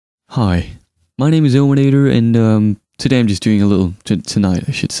Hi, my name is Ominator, and today I'm just doing a little tonight.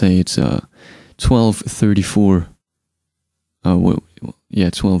 I should say it's 12:34. Yeah,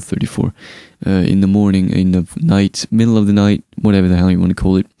 12:34 in the morning, in the night, middle of the night, whatever the hell you want to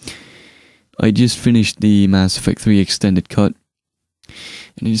call it. I just finished the Mass Effect 3 extended cut,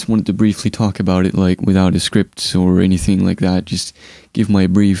 and I just wanted to briefly talk about it, like without a script or anything like that. Just give my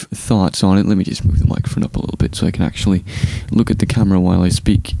brief thoughts on it. Let me just move the microphone up a little bit so I can actually look at the camera while I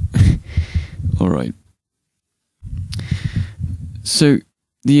speak. Alright. So,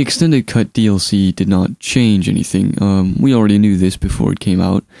 the extended cut DLC did not change anything. We already knew this before it came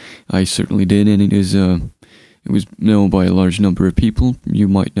out. I certainly did, and it was known by a large number of people. You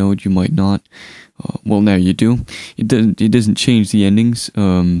might know it, you might not. Well, now you do. It doesn't change the endings.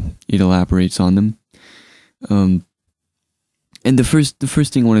 It elaborates on them. And the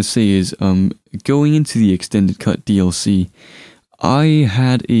first thing I want to say is, going into the extended cut DLC, I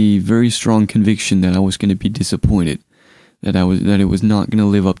had a very strong conviction that I was going to be disappointed, that it was not going to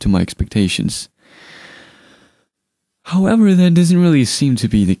live up to my expectations. However, that doesn't really seem to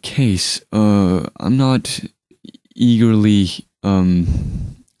be the case. I'm not eagerly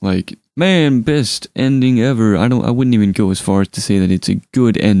like, man, best ending ever. I wouldn't even go as far as to say that it's a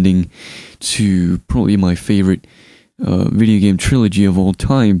good ending to probably my favorite video game trilogy of all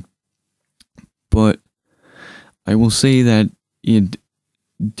time. But I will say that it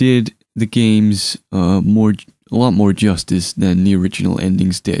did the games a lot more justice than the original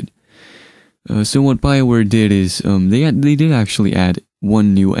endings did. So what Bioware did is they did actually add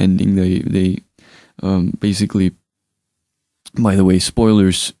one new ending. They basically, by the way,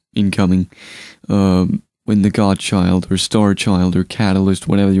 spoilers incoming, when the Godchild or Star Child or Catalyst,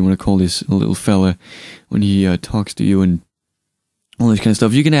 whatever you want to call this little fella, when he talks to you and all this kind of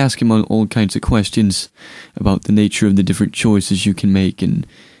stuff, you can ask him all kinds of questions about the nature of the different choices you can make and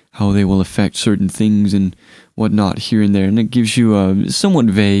how they will affect certain things and whatnot here and there. And it gives you a somewhat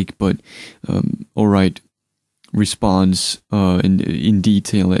vague but alright response in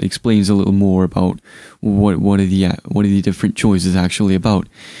detail. It explains a little more about what are the different choices actually about.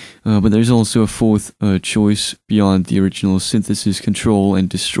 But there's also a fourth choice beyond the original: synthesis, control, and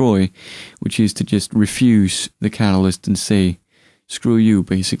destroy, which is to just refuse the catalyst and say, screw you,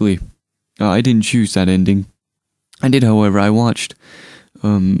 basically. I didn't choose that ending. I did, however. I watched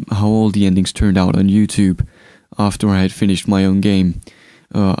how all the endings turned out on YouTube after I had finished my own game.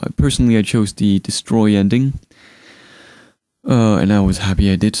 Personally, I chose the destroy ending, and I was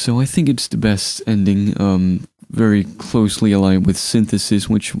happy I did so. I think it's the best ending, very closely aligned with synthesis,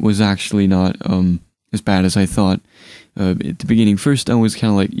 which was actually not as bad as I thought at the beginning. First, I was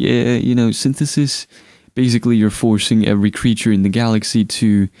kind of like, yeah, synthesis, basically you're forcing every creature in the galaxy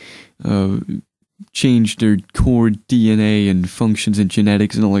to change their core DNA and functions and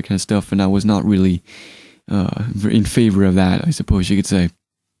genetics and all that kind of stuff, and I was not really in favor of that, I suppose you could say.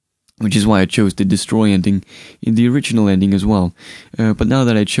 Which is why I chose the destroy ending in the original ending as well. But now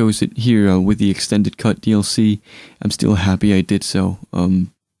that I chose it here with the extended cut DLC, I'm still happy I did so.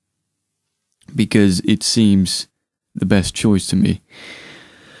 Because it seems the best choice to me.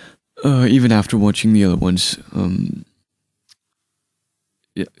 Even after watching the other ones.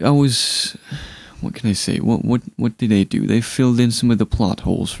 What can I say? What did they do? They filled in some of the plot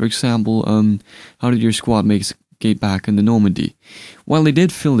holes. For example, how did your squad make get back in the Normandy? While they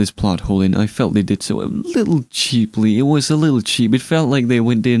did fill this plot hole in, I felt they did so a little cheaply. It was a little cheap. It felt like they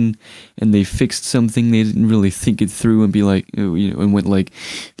went in and they fixed something. They didn't really think it through and be like, and went like,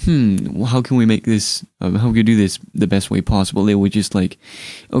 how can we make this, how can we do this the best way possible? They were just like,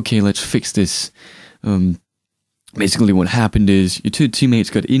 okay, let's fix this. Basically what happened is your two teammates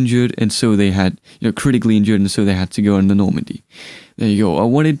got injured, and so they had, critically injured, and so they had to go on the Normandy. There you go.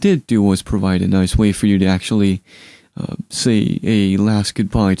 What it did do was provide a nice way for you to actually say a last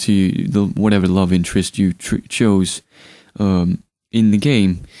goodbye to whatever love interest you chose in the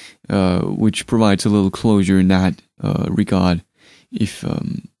game, which provides a little closure in that regard, if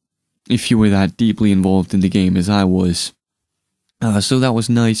you were that deeply involved in the game as I was. So that was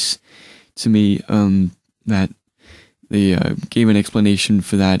nice to me, that they gave an explanation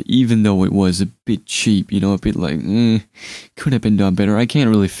for that, even though it was a bit cheap, a bit like, could have been done better. I can't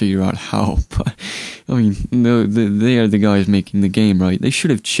really figure out how, but, I mean, no, they are the guys making the game, right? They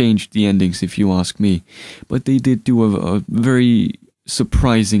should have changed the endings, if you ask me, but they did do a very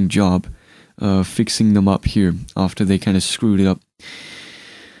surprising job fixing them up here, after they kind of screwed it up.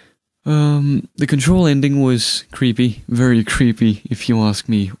 The control ending was creepy, very creepy, if you ask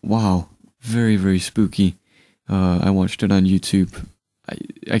me. Wow, very, very spooky. I watched it on YouTube.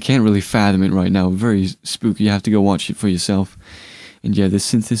 I can't really fathom it right now. Very spooky. You have to go watch it for yourself. And yeah, the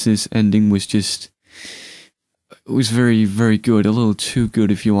synthesis ending was just, it was very, very good. A little too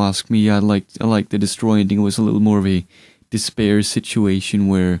good, if you ask me. I liked the destroy ending. It was a little more of a despair situation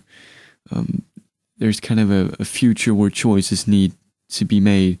where there's kind of a future where choices need to be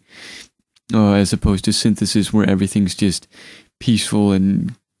made, as opposed to synthesis where everything's just peaceful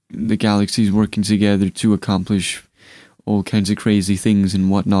and the galaxy's working together to accomplish all kinds of crazy things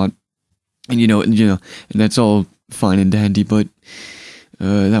and whatnot. And that's all fine and dandy, but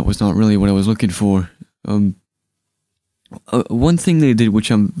that was not really what I was looking for. One thing they did,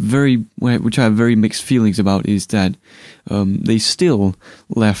 which I have very mixed feelings about, is that they still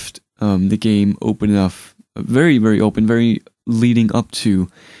left the game open enough, very, very open, very leading up to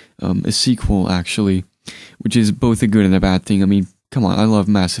a sequel, actually, which is both a good and a bad thing. I mean, come on, I love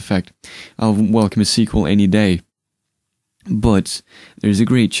Mass Effect. I'll welcome a sequel any day. But there's a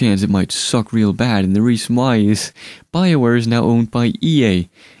great chance it might suck real bad, and the reason why is Bioware is now owned by EA,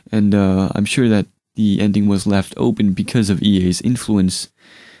 and I'm sure that the ending was left open because of EA's influence.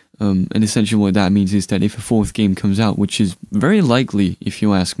 And essentially what that means is that if a fourth game comes out, which is very likely, if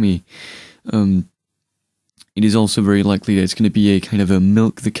you ask me, it is also very likely that it's going to be a kind of a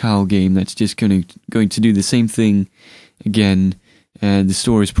milk the cow game that's just going to do the same thing again, and the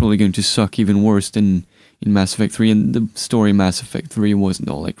story is probably going to suck even worse than in Mass Effect 3, and the story in Mass Effect 3 wasn't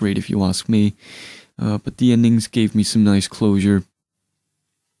all that great, if you ask me, but the endings gave me some nice closure,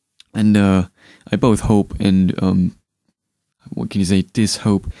 and I both hope and, what can you say,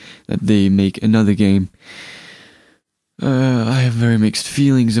 dishope that they make another game. I have very mixed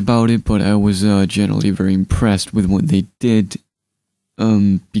feelings about it, but I was generally very impressed with what they did,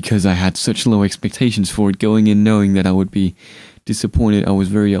 because I had such low expectations for it going in, knowing that I would be disappointed. I was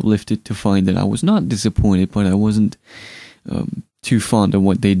very uplifted to find that I was not disappointed, but I wasn't too fond of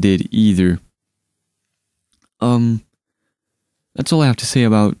what they did either. That's all I have to say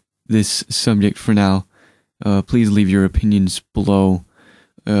about this subject for now. Please leave your opinions below.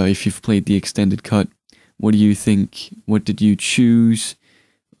 If you've played the extended cut, what do you think? What did you choose?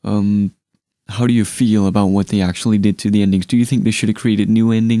 How do you feel about what they actually did to the endings? Do you think they should have created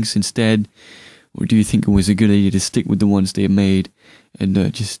new endings instead? Or do you think it was a good idea to stick with the ones they made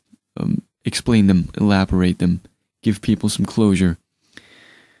and just explain them, elaborate them, give people some closure?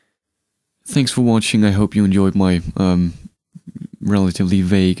 Thanks for watching. I hope you enjoyed my relatively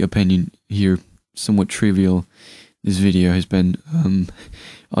vague opinion here, somewhat trivial. This video has been.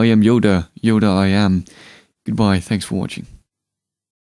 I am Yoda. Yoda I am. Goodbye. Thanks for watching.